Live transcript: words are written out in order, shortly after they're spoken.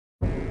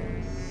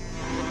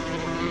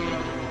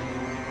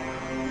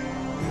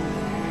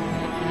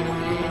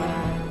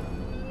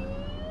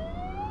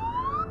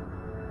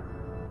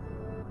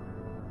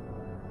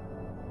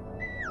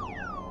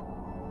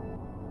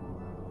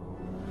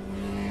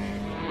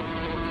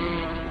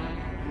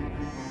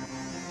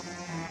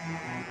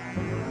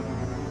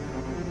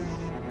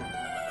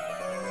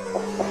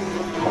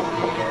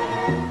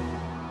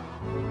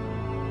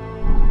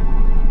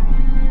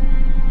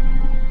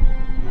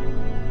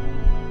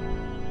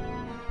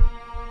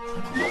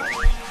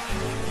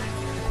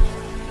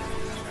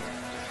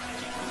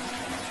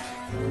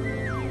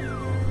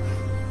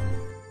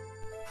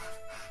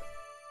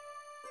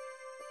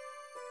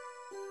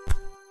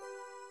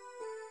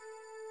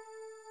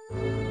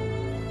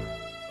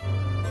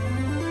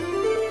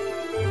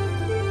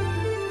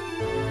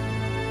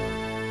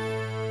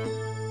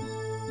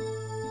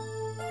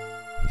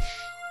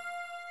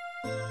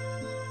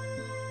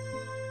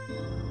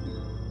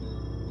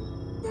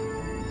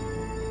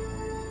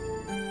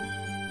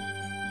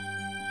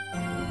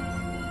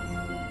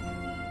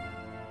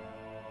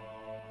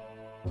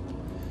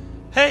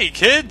Hey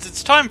kids,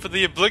 it's time for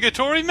the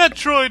obligatory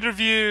Metroid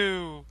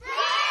review!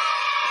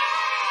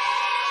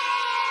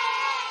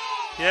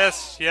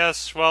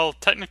 Yes, well,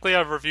 technically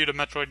I've reviewed a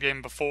Metroid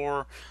game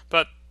before,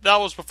 but that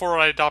was before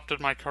I adopted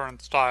my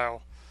current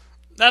style.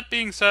 That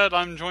being said,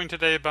 I'm joined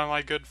today by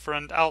my good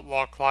friend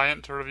Outlaw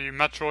Client to review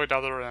Metroid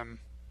Other M.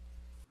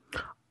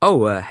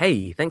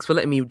 Hey, thanks for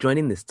letting me join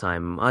in this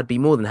time. I'd be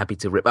more than happy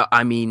to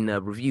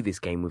review this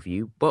game with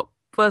you, but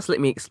first let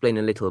me explain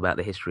a little about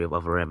the history of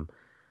Other M.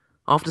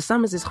 After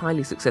Samus'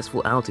 highly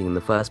successful outing in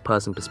the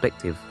first-person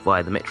perspective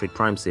via the Metroid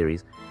Prime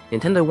series,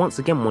 Nintendo once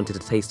again wanted a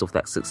taste of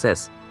that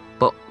success.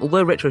 But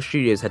although Retro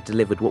Studios had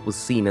delivered what was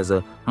seen as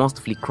a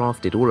masterfully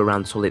crafted,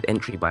 all-around solid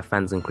entry by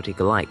fans and critic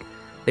alike,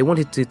 they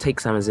wanted to take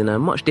Samus in a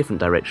much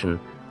different direction,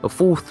 a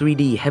full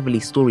 3D,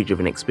 heavily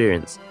story-driven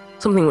experience,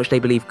 something which they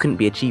believed couldn't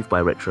be achieved by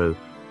Retro.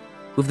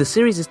 With the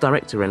series'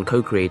 director and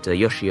co-creator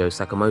Yoshio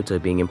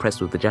Sakamoto being impressed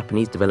with the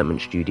Japanese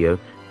development studio,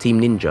 Team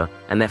Ninja,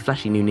 and their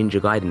flashy new Ninja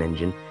Gaiden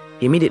engine,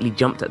 he immediately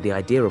jumped at the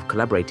idea of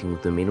collaborating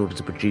with them in order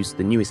to produce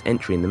the newest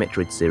entry in the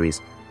Metroid series,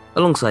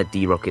 alongside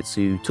D-Rockets,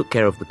 who took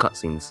care of the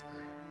cutscenes.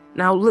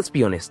 Now, let's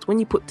be honest, when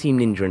you put Team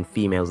Ninja and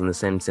females in the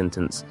same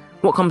sentence,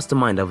 what comes to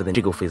mind other than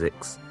jiggle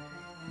physics?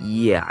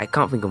 Yeah, I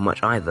can't think of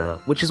much either,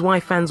 which is why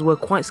fans were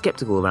quite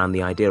skeptical around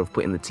the idea of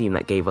putting the team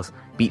that gave us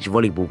beach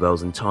volleyball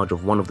girls in charge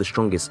of one of the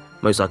strongest,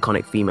 most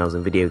iconic females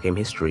in video game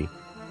history.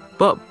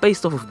 But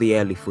based off of the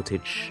early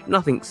footage,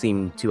 nothing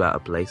seemed too out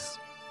of place.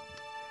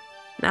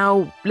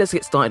 Now, let's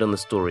get started on the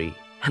story,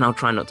 and I'll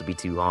try not to be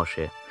too harsh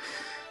here.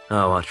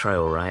 Oh, I'll try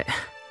alright.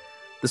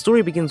 The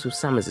story begins with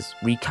Samus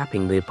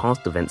recapping the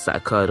past events that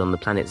occurred on the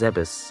planet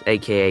Zebes,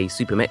 aka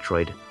Super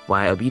Metroid,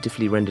 via a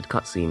beautifully rendered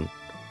cutscene.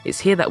 It's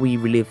here that we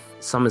relive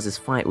Samus'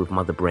 fight with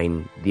Mother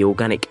Brain, the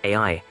organic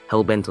AI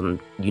hell-bent on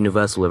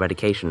universal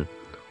eradication.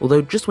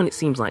 Although just when it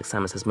seems like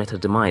Samus has met her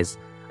demise,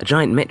 a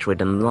giant Metroid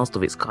and the last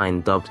of its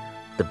kind dubbed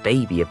the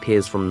Baby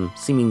appears from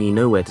seemingly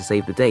nowhere to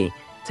save the day,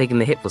 taking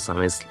the hit for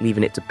Samus,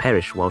 leaving it to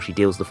perish while she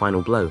deals the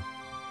final blow.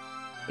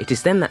 It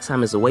is then that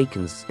Samus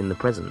awakens in the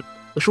present,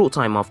 a short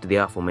time after the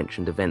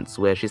aforementioned events,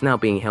 where she's now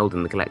being held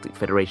in the Galactic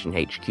Federation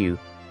HQ.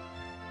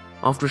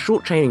 After a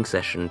short training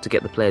session to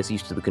get the players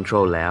used to the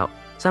control layout,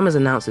 Samus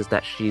announces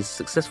that she's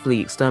successfully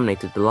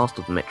exterminated the last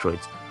of the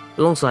Metroids,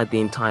 alongside the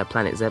entire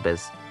planet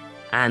Zebes,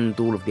 and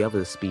all of the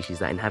other species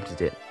that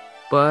inhabited it.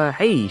 But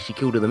hey, she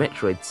killed all the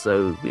Metroids,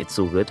 so it's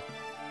all good.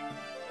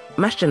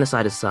 Mass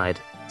genocide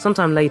aside,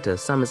 sometime later,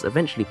 Samus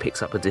eventually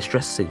picks up a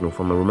distress signal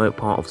from a remote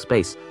part of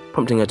space,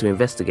 prompting her to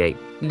investigate,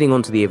 leading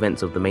on to the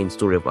events of the main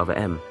story of Other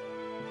M.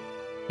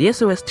 The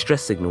SOS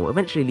distress signal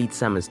eventually leads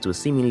Samus to a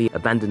seemingly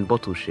abandoned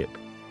bottle ship,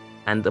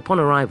 and upon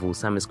arrival,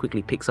 Samus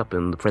quickly picks up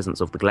on the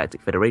presence of the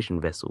Galactic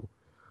Federation vessel.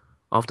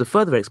 After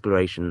further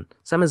exploration,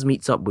 Samus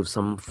meets up with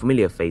some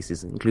familiar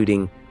faces,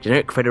 including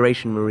generic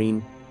Federation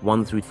Marine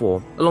 1 through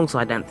 4,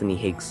 alongside Anthony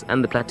Higgs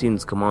and the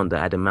platoon's commander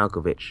Adam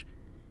Malkovich.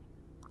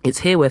 It's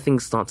here where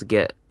things start to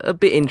get a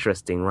bit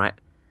interesting, right?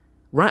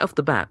 Right off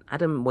the bat,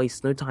 Adam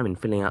wastes no time in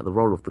filling out the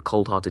role of the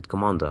cold-hearted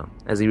commander,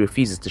 as he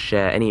refuses to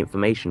share any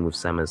information with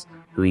Samus,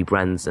 who he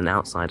brands an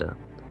outsider.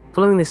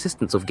 Following the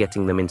insistence of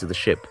getting them into the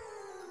ship,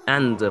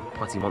 and a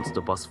putty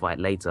monster boss fight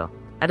later,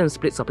 Adam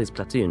splits up his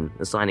platoon,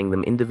 assigning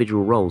them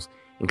individual roles,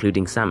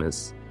 including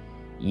Samus.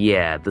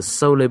 Yeah, the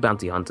solo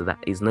bounty hunter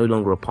that is no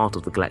longer a part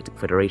of the Galactic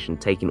Federation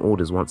taking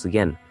orders once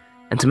again.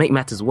 And to make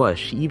matters worse,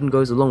 she even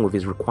goes along with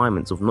his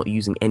requirements of not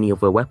using any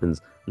of her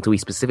weapons until he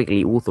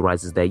specifically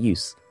authorizes their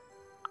use.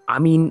 I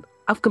mean,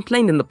 I've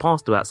complained in the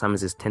past about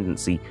Samus'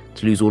 tendency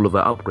to lose all of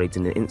her upgrades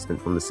in an instant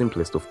from the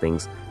simplest of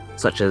things,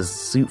 such as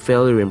suit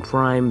failure in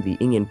Prime, the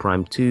Ing in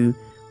Prime 2,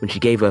 when she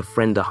gave her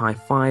friend a high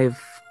five.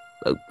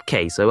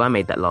 Okay, so I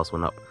made that last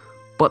one up.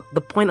 But the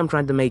point I'm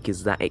trying to make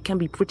is that it can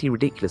be pretty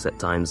ridiculous at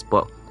times,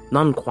 but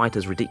none quite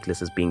as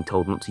ridiculous as being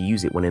told not to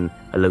use it when in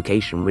a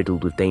location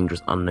riddled with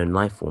dangerous unknown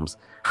life forms.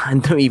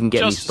 And don't even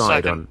get me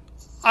started on...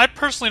 I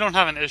personally don't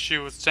have an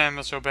issue with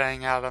Samus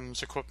obeying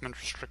Adam's equipment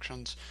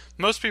restrictions.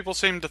 Most people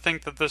seem to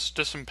think that this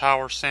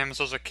disempowers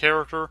Samus as a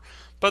character,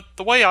 but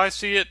the way I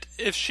see it,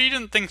 if she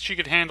didn't think she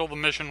could handle the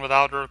mission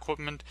without her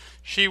equipment,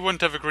 she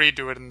wouldn't have agreed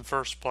to it in the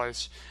first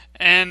place.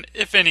 And,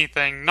 if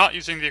anything, not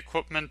using the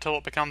equipment till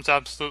it becomes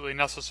absolutely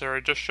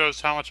necessary just shows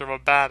how much of a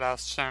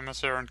badass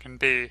Samus Aran can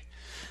be.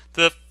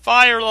 The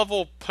fire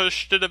level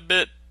pushed it a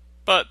bit,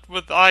 but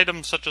with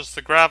items such as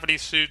the gravity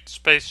suit,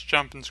 space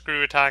jump, and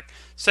screw attack,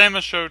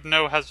 Samus showed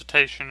no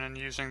hesitation in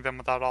using them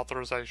without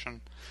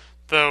authorization.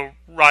 Though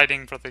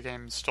writing for the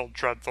game is still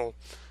dreadful,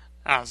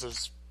 as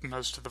is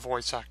most of the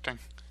voice acting.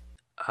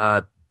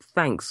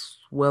 Thanks.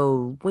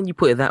 Well, when you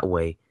put it that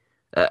way.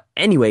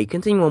 Anyway,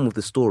 continuing on with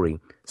the story,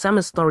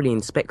 Samus thoroughly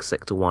inspects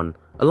Sector 1,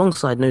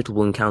 alongside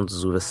notable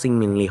encounters with a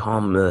seemingly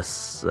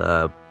harmless,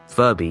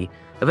 Furby,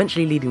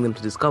 eventually leading them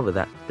to discover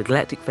that the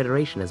Galactic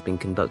Federation has been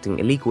conducting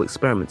illegal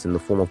experiments in the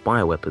form of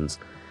bioweapons,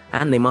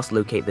 and they must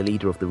locate the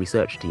leader of the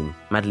research team,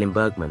 Madeline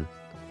Bergman.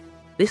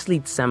 This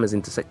leads Samus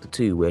into Sector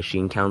 2, where she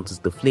encounters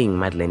the fleeing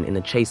Madeline in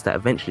a chase that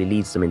eventually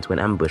leads them into an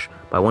ambush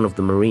by one of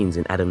the Marines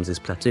in Adams'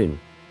 platoon.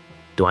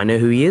 Do I know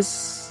who he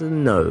is?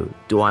 No.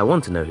 Do I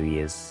want to know who he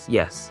is?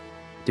 Yes.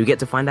 Do we get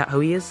to find out who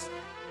he is?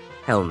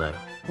 Hell no.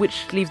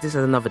 Which leaves this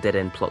as another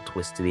dead-end plot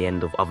twist to the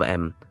end of Other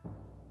M.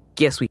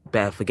 Guess we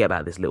better forget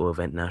about this little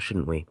event now,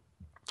 shouldn't we?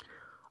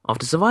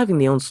 After surviving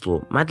the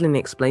onslaught, Madeline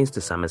explains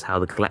to Samus how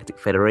the Galactic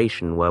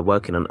Federation were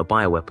working on a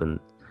bioweapon,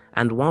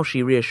 and while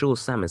she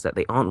reassures Samus that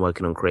they aren't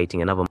working on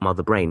creating another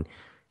Mother Brain,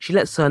 she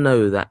lets her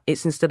know that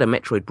it's instead a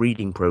Metroid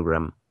breeding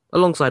program,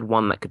 alongside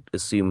one that could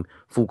assume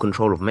full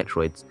control of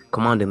Metroids,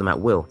 commanding them at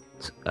will.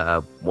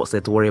 What's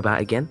there to worry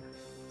about again?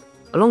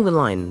 Along the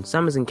line,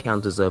 Samus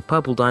encounters a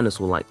purple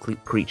dinosaur-like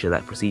creature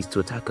that proceeds to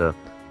attack her,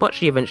 but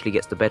she eventually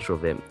gets the better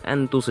of it,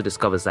 and also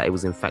discovers that it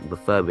was in fact the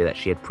Furby that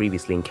she had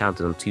previously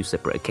encountered on 2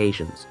 separate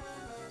occasions.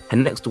 Her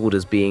next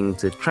orders being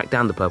to track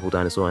down the purple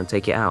dinosaur and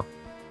take it out.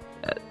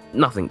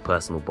 Nothing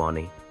personal,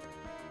 Barney.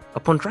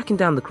 Upon tracking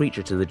down the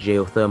creature to the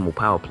geothermal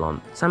power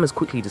plant, Samus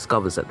quickly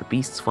discovers that the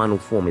beast's final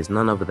form is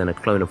none other than a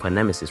clone of her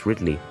nemesis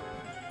Ridley,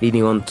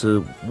 leading on to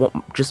what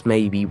just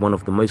may be one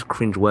of the most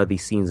cringe-worthy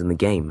scenes in the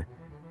game.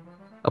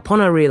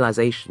 Upon her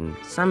realization,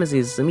 Samus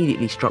is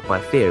immediately struck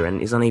by fear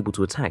and is unable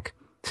to attack,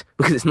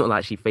 because it's not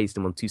like she faced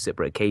him on 2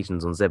 separate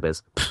occasions on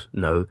Zebes,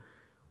 no,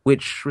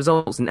 which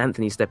results in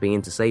Anthony stepping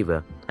in to save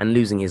her and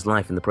losing his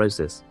life in the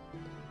process.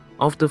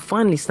 After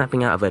finally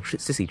snapping out of her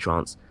sissy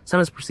trance,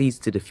 Samus proceeds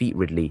to defeat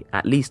Ridley,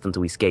 at least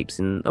until he escapes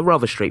in a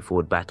rather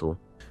straightforward battle.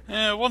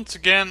 Once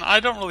again, I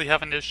don't really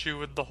have an issue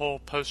with the whole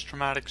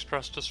post-traumatic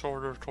stress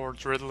disorder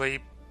towards Ridley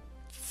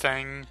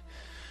thing.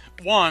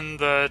 One,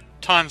 the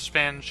time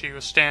span she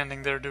was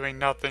standing there doing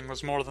nothing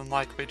was more than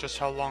likely just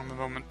how long the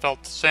moment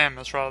felt to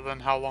Samus rather than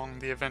how long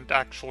the event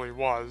actually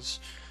was.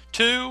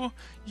 2,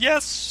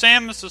 yes,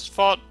 Samus has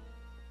fought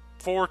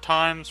 4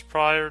 times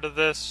prior to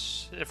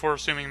this, if we're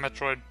assuming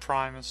Metroid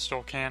Prime is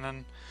still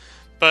canon.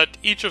 But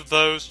each of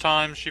those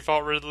times she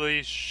fought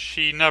Ridley,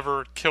 she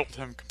never killed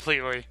him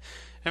completely.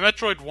 In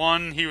Metroid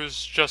 1, he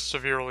was just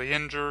severely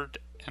injured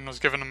and was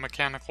given a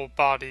mechanical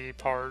body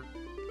part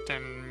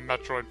in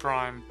Metroid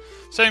Prime.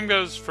 Same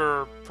goes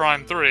for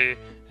Prime 3,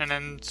 and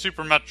in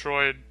Super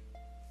Metroid,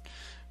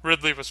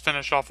 Ridley was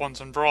finished off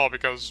once and for all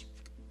because,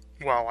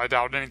 well, I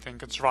doubt anything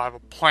could survive a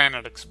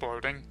planet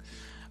exploding.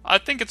 I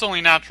think it's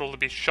only natural to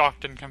be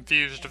shocked and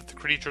confused if the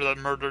creature that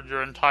murdered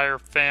your entire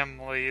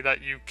family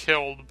that you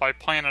killed by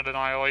planet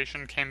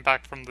annihilation came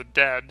back from the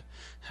dead.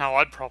 Hell,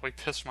 I'd probably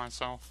piss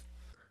myself.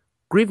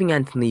 Grieving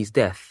Anthony's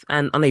death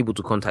and unable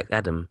to contact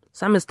Adam,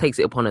 Samus takes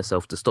it upon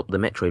herself to stop the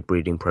Metroid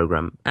breeding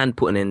program and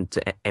put an end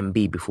to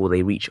MB before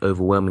they reach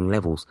overwhelming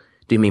levels,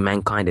 dooming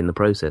mankind in the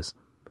process.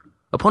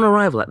 Upon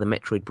arrival at the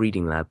Metroid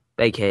breeding lab,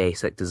 aka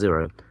Sector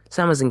 0,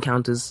 Samus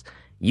encounters,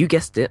 you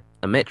guessed it,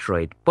 a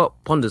Metroid, but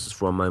ponders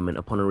for a moment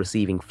upon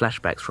receiving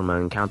flashbacks from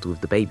her encounter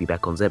with the baby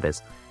back on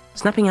Zebes.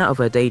 Snapping out of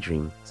her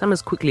daydream,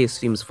 Samus quickly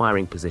assumes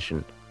firing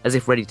position, as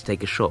if ready to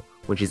take a shot,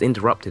 which is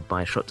interrupted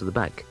by a shot to the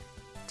back,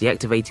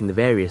 deactivating the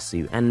various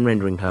suit and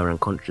rendering her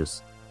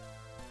unconscious.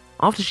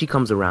 After she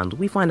comes around,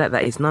 we find out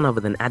that it's none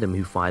other than Adam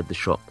who fired the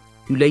shot,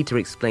 who later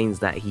explains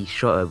that he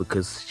shot her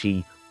because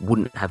she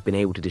wouldn't have been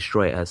able to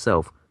destroy it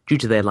herself, due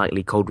to their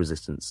likely cold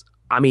resistance.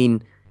 I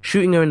mean,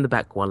 shooting her in the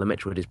back while the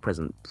Metroid is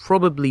present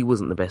probably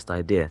wasn't the best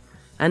idea,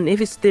 and if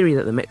his theory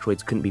that the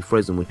Metroids couldn't be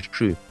frozen was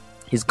true,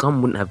 his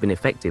gun wouldn't have been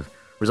effective,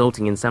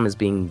 resulting in Samus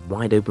being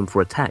wide open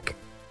for attack.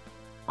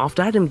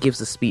 After Adam gives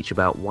a speech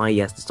about why he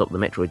has to stop the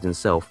Metroids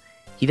himself,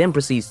 he then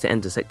proceeds to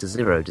enter Sector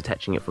 0,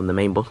 detaching it from the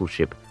main bottle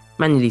ship,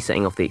 manually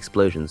setting off the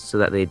explosions so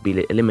that they'd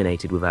be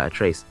eliminated without a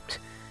trace.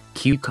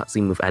 Cue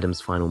cutscene with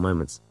Adam's final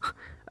moments.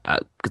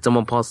 Could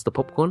someone pass the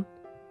popcorn?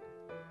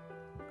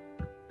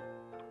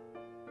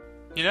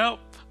 You know,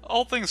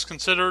 all things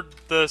considered,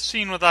 the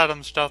scene with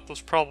Adam's death was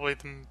probably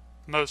the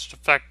most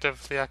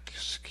effectively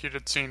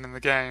executed scene in the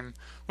game,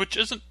 which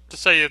isn't to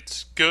say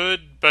it's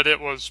good, but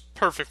it was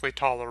perfectly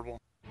tolerable.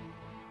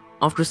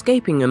 After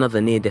escaping another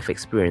near-death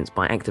experience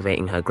by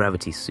activating her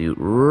gravity suit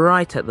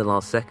right at the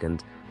last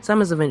second,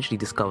 Samus eventually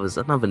discovers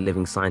another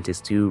living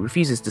scientist who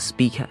refuses to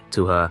speak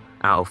to her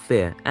out of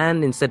fear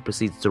and instead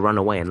proceeds to run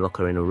away and lock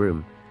her in a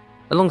room,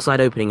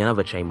 alongside opening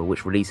another chamber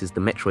which releases the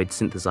Metroid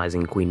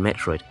synthesizing Queen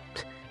Metroid.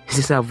 This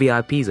is how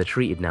VIPs are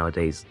treated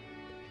nowadays.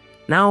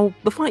 Now,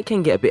 the fight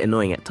can get a bit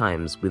annoying at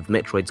times, with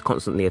Metroids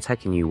constantly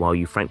attacking you while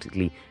you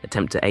frantically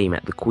attempt to aim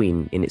at the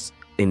Queen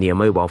in the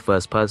immobile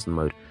first-person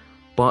mode.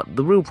 But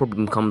the real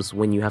problem comes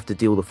when you have to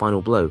deal the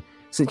final blow,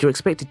 since you're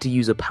expected to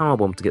use a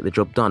powerbomb to get the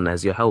job done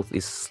as your health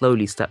is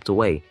slowly sapped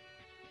away.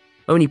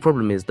 Only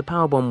problem is, the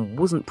powerbomb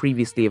wasn't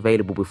previously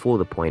available before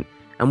the point,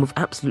 and with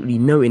absolutely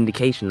no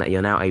indication that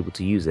you're now able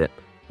to use it,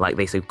 like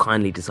they so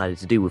kindly decided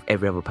to do with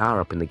every other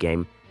power-up in the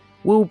game,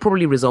 will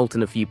probably result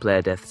in a few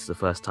player deaths the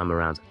first time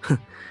around.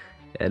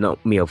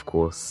 Not me, of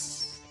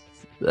course.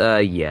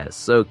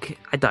 Yes, okay,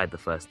 I died the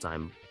first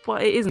time,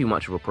 but it isn't too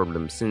much of a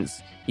problem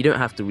since you don't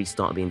have to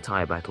restart the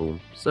entire battle,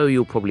 so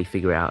you'll probably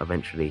figure it out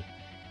eventually.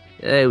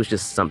 It was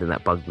just something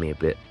that bugged me a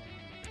bit.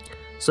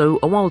 So,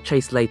 a wild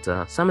chase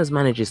later, Samus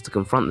manages to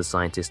confront the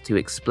scientist who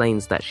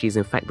explains that she's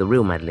in fact the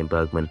real Madeline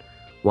Bergman,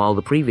 while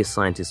the previous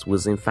scientist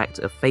was in fact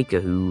a faker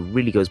who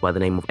really goes by the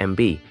name of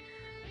MB.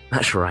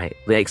 That's right,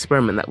 the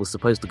experiment that was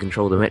supposed to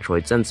control the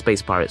Metroids and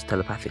space pirates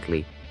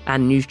telepathically.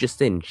 And news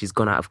just in, she's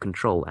gone out of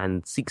control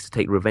and seeks to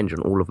take revenge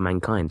on all of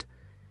mankind.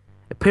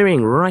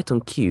 Appearing right on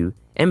cue,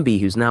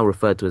 MB, who's now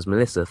referred to as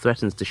Melissa,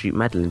 threatens to shoot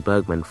Madeline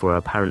Bergman for her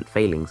apparent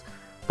failings,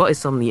 but is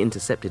suddenly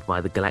intercepted by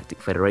the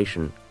Galactic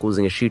Federation,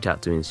 causing a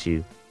shootout to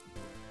ensue.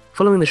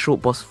 Following the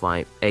short boss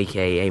fight,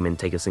 aka aim and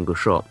take a single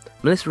shot,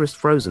 Melissa is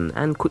frozen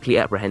and quickly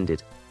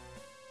apprehended.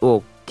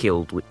 Or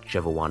killed,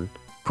 whichever one,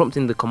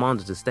 prompting the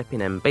commander to step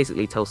in and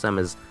basically tell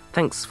Samus,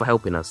 "Thanks for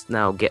helping us,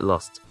 now get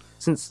lost,"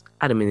 since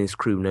Adam and his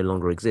crew no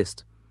longer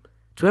exist.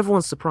 To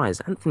everyone's surprise,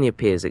 Anthony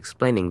appears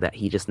explaining that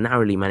he just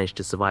narrowly managed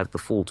to survive the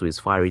fall to his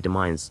fiery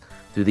demise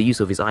through the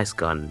use of his ice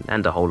gun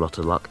and a whole lot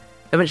of luck,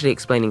 eventually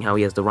explaining how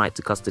he has the right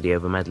to custody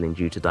over Madeline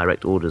due to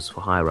direct orders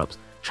for higher-ups,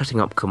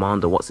 shutting up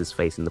Commander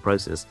What's-His-Face in the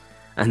process,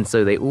 and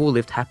so they all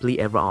lived happily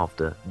ever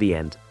after, the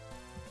end.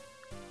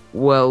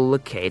 Well,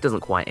 okay, it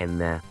doesn't quite end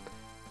there.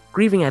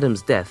 Grieving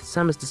Adam's death,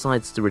 Samus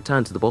decides to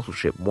return to the bottle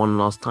ship one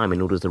last time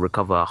in order to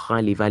recover a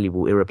highly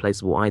valuable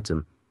irreplaceable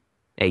item,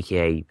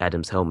 aka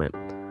Adam's helmet.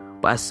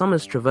 But as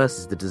Samus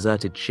traverses the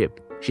deserted ship,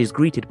 she is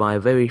greeted by a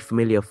very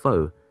familiar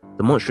foe,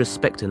 the monstrous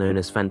spectre known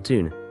as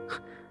Phantoon.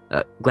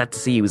 Glad to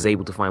see he was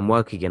able to find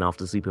work again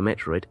after Super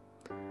Metroid.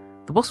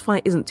 The boss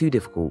fight isn't too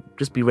difficult,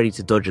 just be ready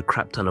to dodge a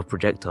crap ton of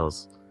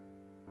projectiles.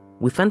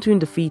 With Phantoon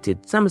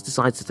defeated, Samus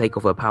decides to take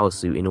off her power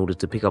suit in order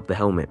to pick up the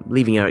helmet,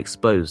 leaving her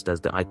exposed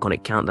as the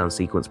iconic countdown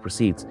sequence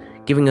proceeds,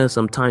 giving her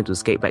some time to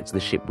escape back to the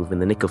ship within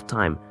the nick of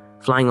time,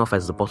 flying off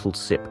as the bottled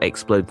ship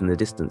explodes in the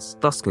distance,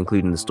 thus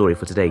concluding the story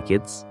for today,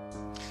 kids.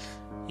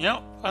 You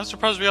know, I'm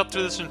surprised we got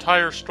through this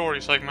entire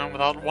story segment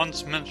without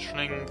once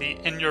mentioning the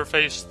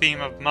in-your-face theme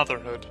of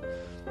motherhood.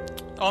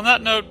 On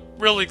that note,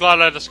 really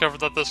glad I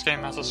discovered that this game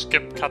has a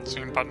skip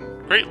cutscene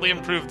button. Greatly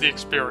improved the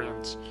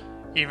experience,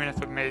 even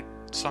if it made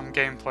some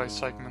gameplay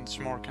segments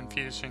more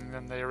confusing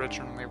than they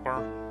originally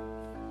were.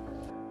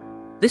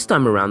 This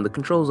time around, the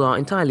controls are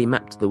entirely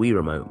mapped to the Wii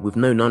Remote, with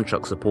no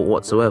nunchuck support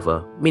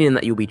whatsoever, meaning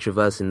that you'll be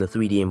traversing the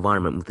 3D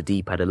environment with the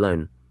D-pad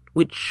alone,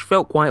 which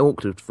felt quite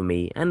awkward for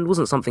me and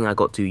wasn't something I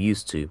got too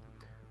used to,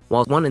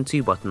 while 1 and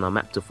 2 button are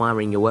mapped to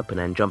firing your weapon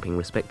and jumping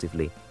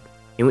respectively,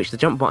 in which the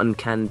jump button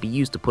can be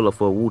used to pull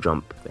off a wall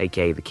jump,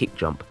 aka the kick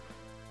jump,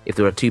 if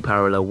there are 2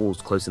 parallel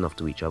walls close enough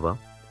to each other.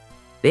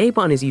 The A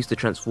button is used to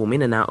transform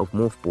in and out of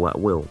Morph Ball at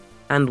will,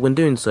 and when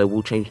doing so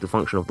will change the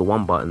function of the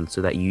 1 button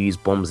so that you use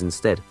bombs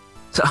instead.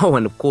 Oh,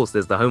 and of course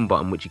there's the home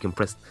button which you can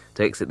press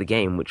to exit the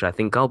game, which I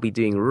think I'll be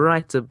doing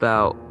right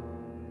about...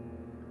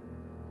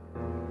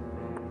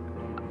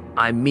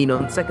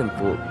 on second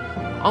thought,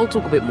 I'll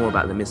talk a bit more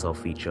about the missile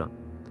feature.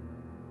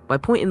 By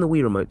pointing the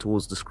Wii Remote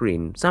towards the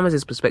screen,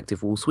 Samus'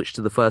 perspective will switch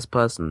to the first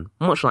person,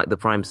 much like the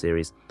Prime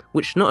series,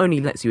 which not only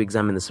lets you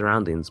examine the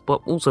surroundings,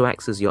 but also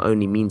acts as your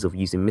only means of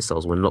using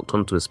missiles when locked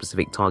onto a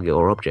specific target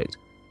or object.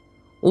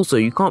 Also,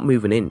 you can't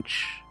move an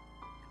inch.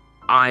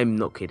 I'm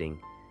not kidding.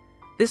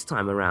 This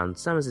time around,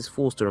 Samus is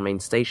forced to remain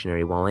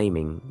stationary while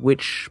aiming,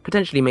 which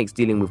potentially makes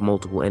dealing with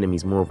multiple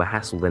enemies more of a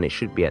hassle than it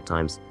should be at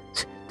times.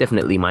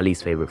 Definitely my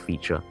least favourite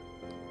feature.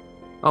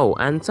 Oh,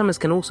 and Samus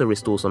can also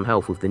restore some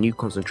health with the new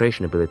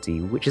concentration ability,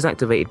 which is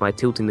activated by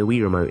tilting the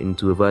Wii Remote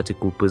into a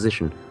vertical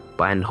position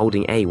and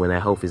holding A when her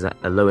health is at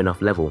a low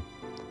enough level.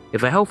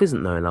 If her health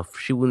isn't low enough,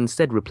 she will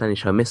instead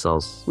replenish her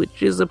missiles,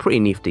 which is a pretty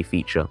nifty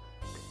feature.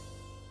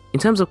 In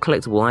terms of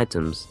collectible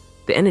items,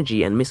 the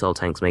energy and missile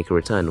tanks make a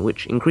return,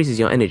 which increases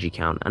your energy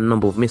count and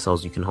number of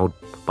missiles you can hold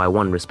by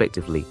 1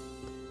 respectively,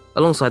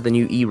 alongside the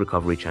new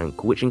E-recovery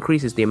tank, which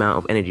increases the amount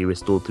of energy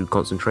restored through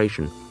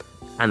concentration,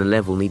 and the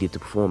level needed to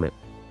perform it.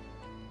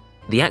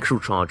 The actual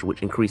charge,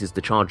 which increases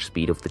the charge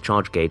speed of the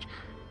charge gauge,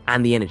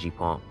 and the energy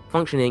part,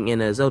 functioning in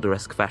a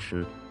Zelda-esque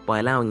fashion by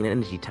allowing an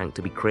energy tank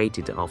to be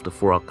created after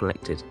 4 are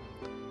collected.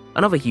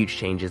 Another huge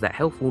change is that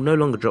health will no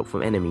longer drop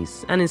from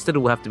enemies, and instead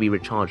will have to be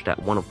recharged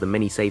at one of the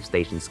many save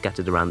stations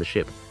scattered around the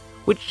ship,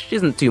 which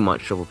isn't too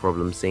much of a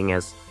problem seeing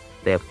as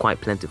they are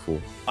quite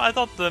plentiful. I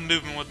thought the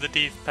movement with the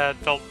D-pad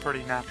felt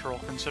pretty natural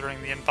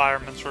considering the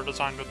environments were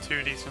designed with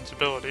 2D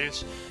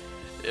sensibilities.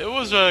 It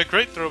was a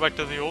great throwback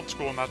to the old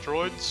school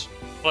Metroids,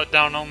 let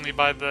down only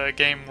by the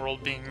game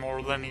world being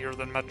more linear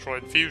than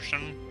Metroid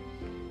Fusion.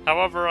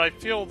 However, I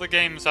feel the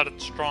game is at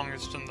its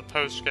strongest in the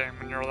post-game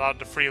when you're allowed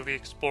to freely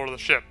explore the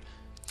ship.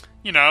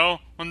 You know,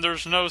 when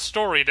there's no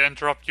story to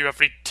interrupt you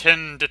every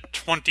 10 to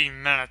 20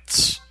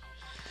 minutes.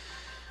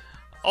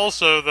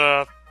 Also,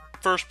 the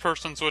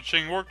first-person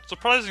switching worked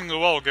surprisingly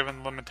well given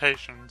the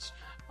limitations.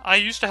 I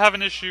used to have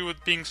an issue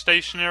with being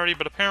stationary,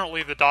 but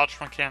apparently the dodge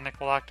mechanic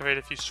will activate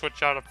if you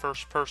switch out of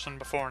first-person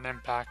before an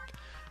impact,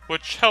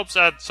 which helps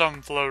add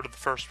some flow to the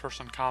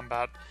first-person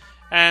combat.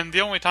 And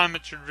the only time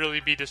it should really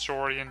be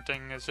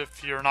disorienting is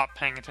if you're not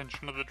paying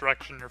attention to the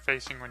direction you're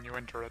facing when you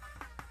enter it.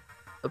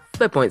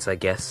 Fair points, I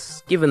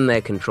guess, given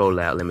their control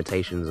layout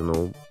limitations and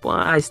all,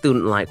 but I still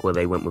didn't like where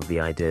they went with the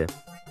idea.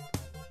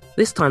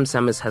 This time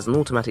Samus has an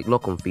automatic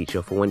lock-on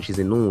feature for when she's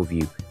in normal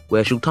view,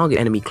 where she'll target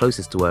enemy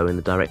closest to her in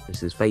the direction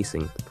she's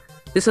facing.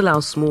 This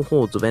allows small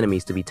hordes of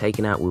enemies to be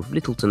taken out with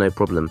little to no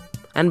problem,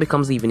 and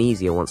becomes even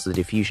easier once the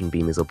diffusion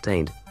beam is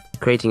obtained,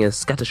 creating a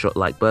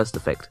scattershot-like burst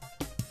effect.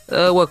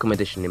 A welcome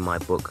addition in my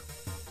book.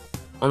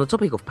 On the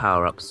topic of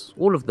power-ups,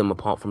 all of them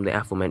apart from the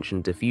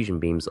aforementioned diffusion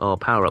beams are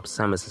power-ups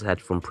Samus has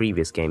had from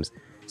previous games,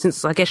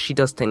 since I guess she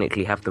does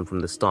technically have them from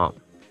the start,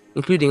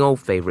 including old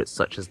favourites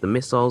such as the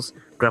missiles,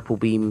 grapple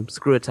beam,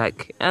 screw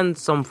attack, and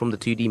some from the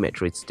 2D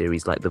Metroid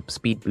series like the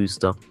speed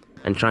booster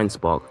and shine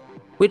spark,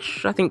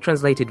 which I think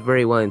translated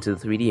very well into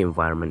the 3D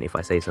environment if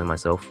I say so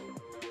myself.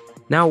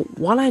 Now,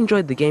 while I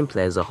enjoyed the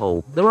gameplay as a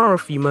whole, there are a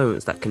few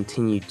moments that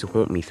continued to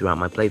haunt me throughout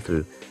my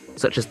playthrough,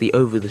 such as the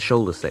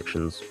over-the-shoulder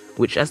sections,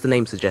 which as the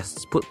name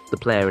suggests put the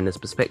player in a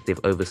perspective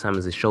over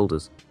Samus'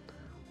 shoulders.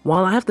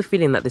 While I have the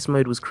feeling that this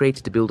mode was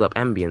created to build up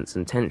ambience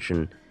and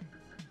tension,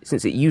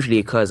 since it usually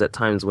occurs at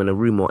times when a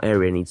room or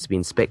area needs to be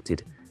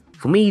inspected,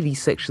 for me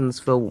these sections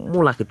felt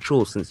more like a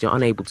chore since you're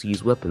unable to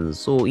use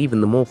weapons or even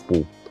the morph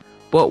ball.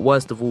 But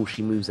worst of all,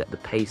 she moves at the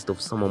pace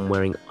of someone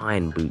wearing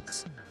iron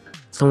boots.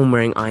 Someone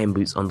wearing iron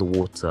boots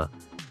underwater.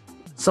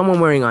 Someone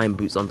wearing iron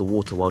boots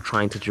underwater while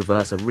trying to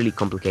traverse a really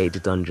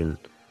complicated dungeon.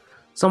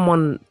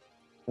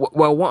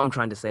 Well, what I'm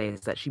trying to say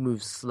is that she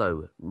moves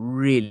slow,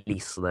 really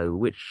slow,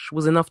 which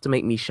was enough to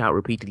make me shout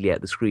repeatedly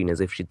at the screen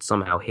as if she'd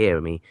somehow hear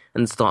me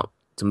and start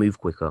to move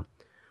quicker.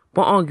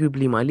 But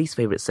arguably my least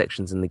favourite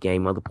sections in the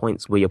game are the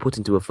points where you're put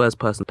into a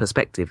first-person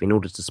perspective in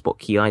order to spot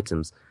key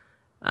items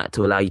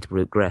to allow you to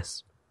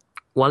progress.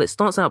 While it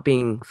starts out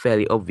being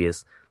fairly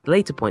obvious, the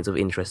later points of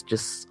interest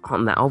just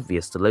aren't that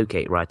obvious to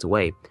locate right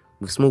away,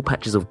 with small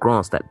patches of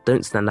grass that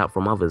don't stand out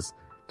from others,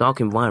 dark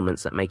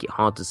environments that make it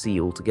hard to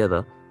see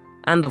altogether,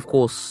 and of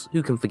course,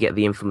 who can forget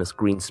the infamous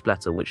green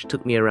splatter, which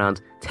took me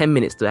around 10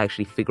 minutes to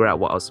actually figure out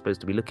what I was supposed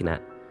to be looking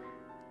at.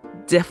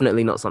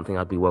 Definitely not something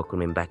I'd be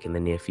welcoming back in the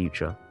near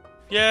future.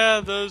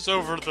 Yeah, those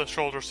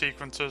over-the-shoulder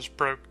sequences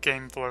broke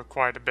game flow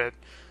quite a bit,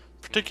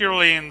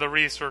 particularly in the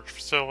research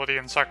facility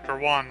in Sector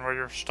 1, where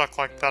you're stuck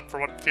like that for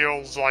what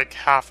feels like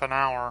half an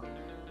hour.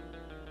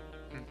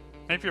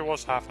 Maybe it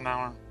was half an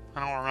hour, I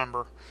don't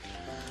remember.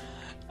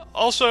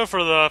 Also,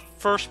 for the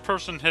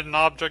first-person hidden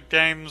object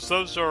games,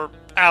 those are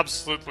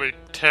absolutely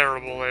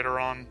terrible later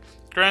on.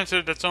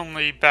 Granted, it's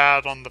only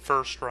bad on the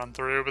first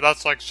run-through, but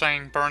that's like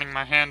saying burning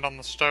my hand on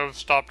the stove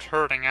stopped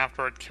hurting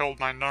after it killed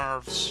my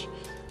nerves.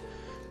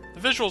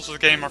 The visuals of the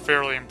game are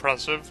fairly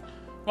impressive.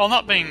 While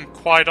not being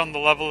quite on the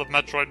level of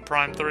Metroid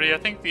Prime 3, I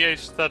think the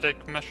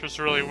aesthetic meshes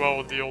really well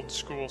with the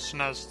old-school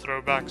SNES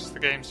throwbacks the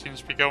game seems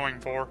to be going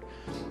for.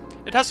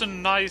 It has a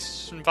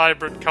nice and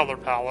vibrant color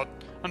palette.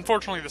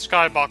 Unfortunately, the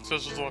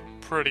skyboxes look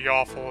pretty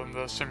awful in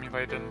the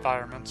simulated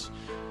environments.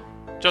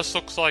 Just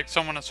looks like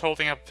someone is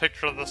holding up a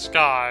picture of the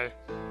sky.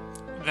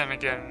 Then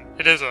again,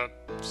 it is a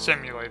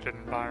simulated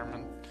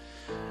environment.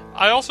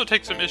 I also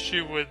take some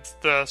issue with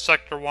the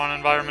Sector 1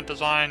 environment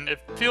design. It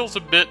feels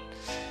a bit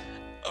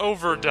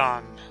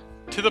overdone.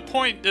 To the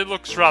point it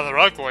looks rather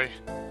ugly.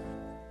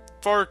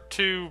 Far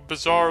too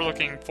bizarre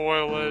looking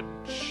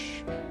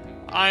foliage.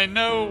 I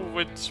know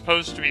it's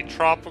supposed to be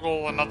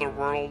tropical and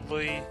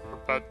otherworldly,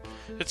 but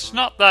it's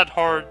not that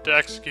hard to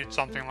execute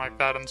something like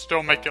that and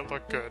still make it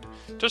look good.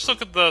 Just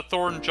look at the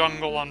thorn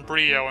jungle on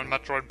Brio in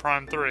Metroid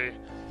Prime 3.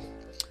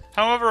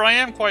 However, I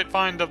am quite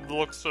fond of the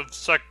looks of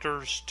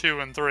Sectors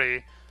 2 and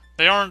 3.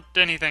 They aren't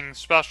anything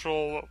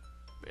special,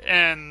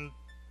 and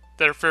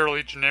they're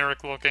fairly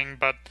generic looking,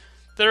 but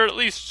they're at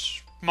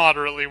least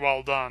moderately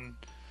well done.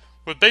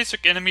 With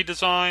basic enemy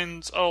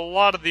designs, a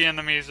lot of the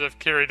enemies have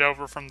carried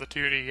over from the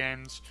 2D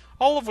games,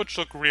 all of which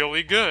look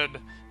really good,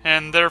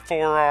 and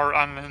therefore are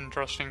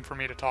uninteresting for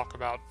me to talk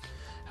about.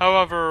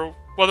 However,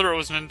 whether it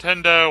was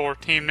Nintendo or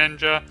Team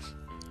Ninja,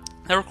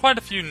 there were quite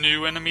a few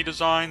new enemy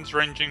designs,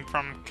 ranging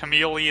from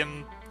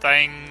chameleon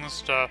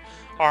things to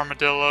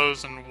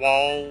armadillos and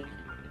wall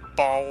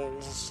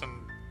balls, and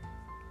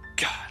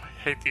God, I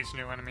hate these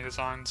new enemy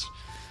designs.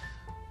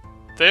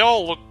 They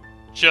all look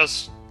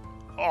just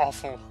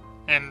awful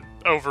and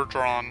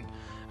overdrawn.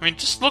 I mean,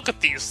 just look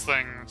at these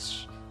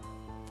things.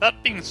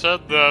 That being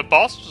said, the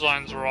boss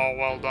designs are all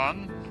well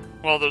done,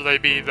 whether they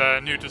be the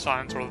new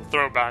designs or the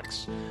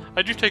throwbacks.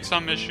 I do take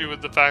some issue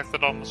with the fact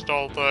that almost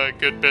all the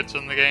good bits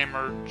in the game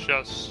are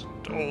just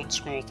old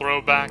school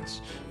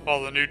throwbacks,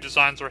 while the new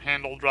designs are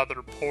handled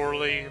rather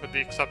poorly, with the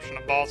exception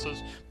of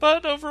bosses,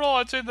 but overall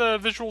I'd say the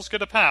visuals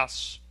get a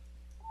pass.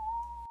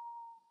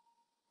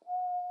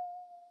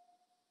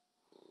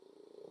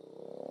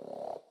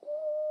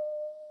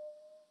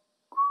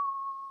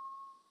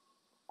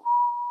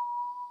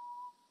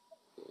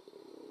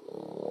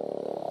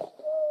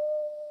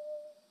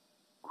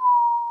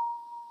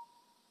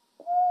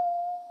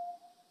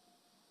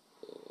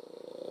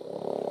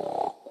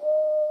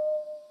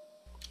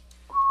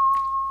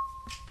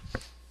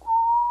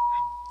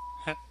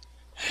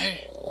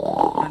 Hey,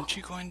 aren't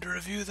you going to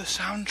review the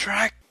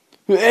soundtrack?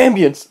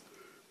 Ambience!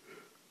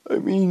 I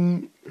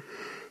mean,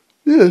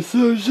 yes,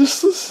 I was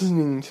just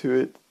listening to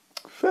it.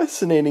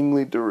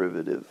 Fascinatingly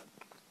derivative.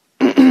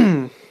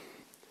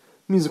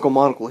 Musical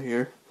Monocle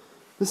here.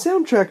 The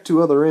soundtrack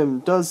to Other M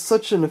does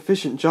such an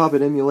efficient job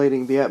at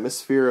emulating the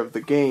atmosphere of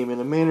the game in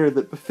a manner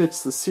that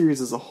befits the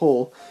series as a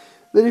whole,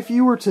 that if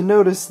you were to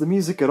notice the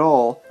music at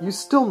all, you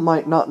still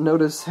might not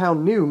notice how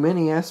new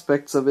many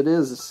aspects of it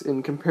is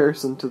in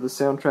comparison to the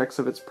soundtracks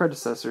of its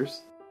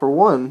predecessors. For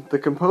one, the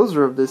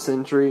composer of this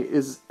entry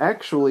is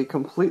actually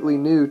completely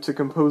new to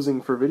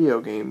composing for video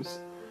games.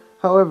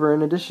 However,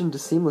 in addition to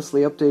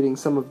seamlessly updating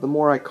some of the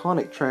more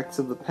iconic tracks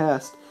of the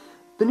past,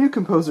 the new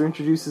composer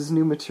introduces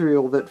new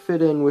material that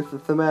fit in with the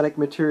thematic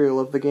material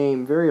of the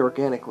game very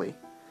organically.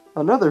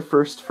 Another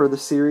first for the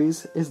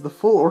series is the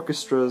full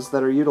orchestras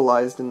that are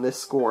utilized in this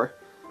score.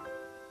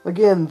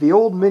 Again, the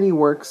old MIDI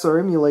works are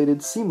emulated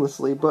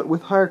seamlessly, but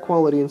with higher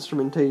quality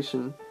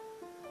instrumentation.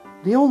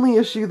 The only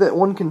issue that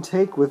one can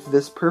take with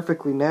this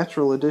perfectly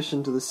natural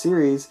addition to the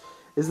series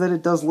is that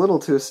it does little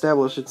to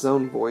establish its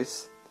own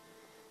voice.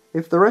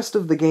 If the rest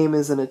of the game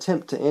is an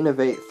attempt to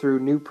innovate through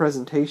new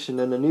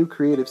presentation and a new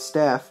creative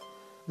staff,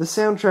 the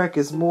soundtrack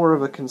is more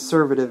of a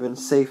conservative and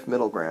safe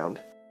middle ground.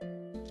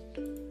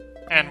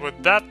 And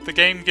with that, the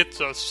game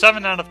gets a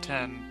 7 out of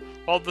 10.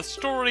 While the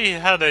story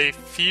had a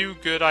few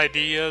good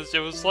ideas, it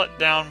was let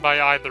down by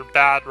either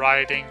bad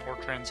writing or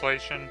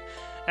translation,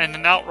 and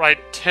an outright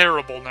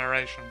terrible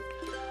narration.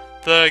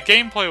 The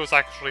gameplay was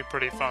actually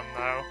pretty fun,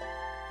 though,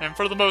 and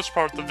for the most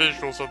part the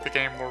visuals of the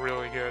game were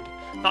really good.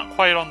 Not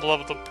quite on the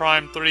level of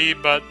Prime 3,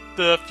 but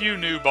the few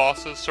new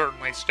bosses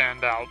certainly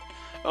stand out.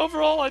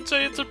 Overall, I'd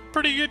say it's a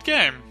pretty good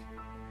game.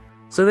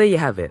 So there you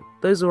have it.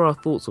 Those are our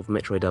thoughts of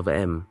Metroid Other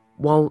M.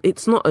 While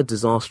it's not a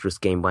disastrous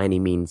game by any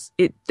means,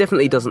 it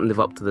definitely doesn't live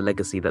up to the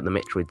legacy that the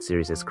Metroid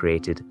series has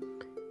created.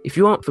 If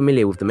you aren't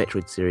familiar with the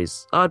Metroid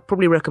series, I'd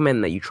probably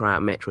recommend that you try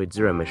out Metroid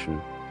Zero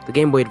Mission, the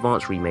Game Boy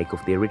Advance remake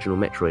of the original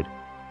Metroid,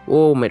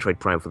 or Metroid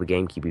Prime for the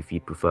GameCube if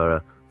you'd prefer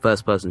a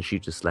first-person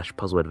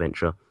shooter/puzzle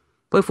adventure,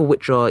 both of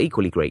which are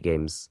equally great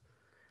games.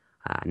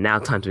 Now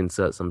time to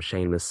insert some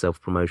shameless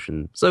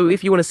self-promotion. So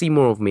if you want to see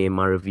more of me in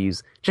my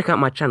reviews, check out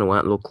my channel,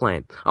 Outlaw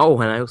Client. Oh,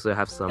 and I also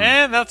have some...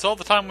 And that's all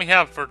the time we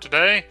have for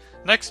today.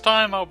 Next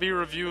time I'll be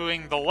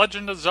reviewing The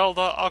Legend of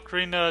Zelda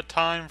Ocarina of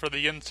Time for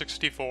the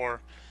N64.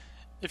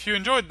 If you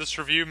enjoyed this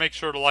review, make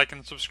sure to like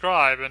and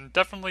subscribe, and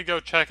definitely go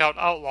check out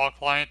Outlaw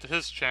Client to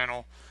his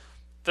channel.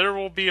 There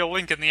will be a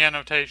link in the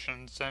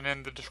annotations and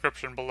in the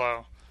description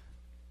below.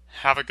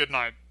 Have a good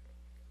night.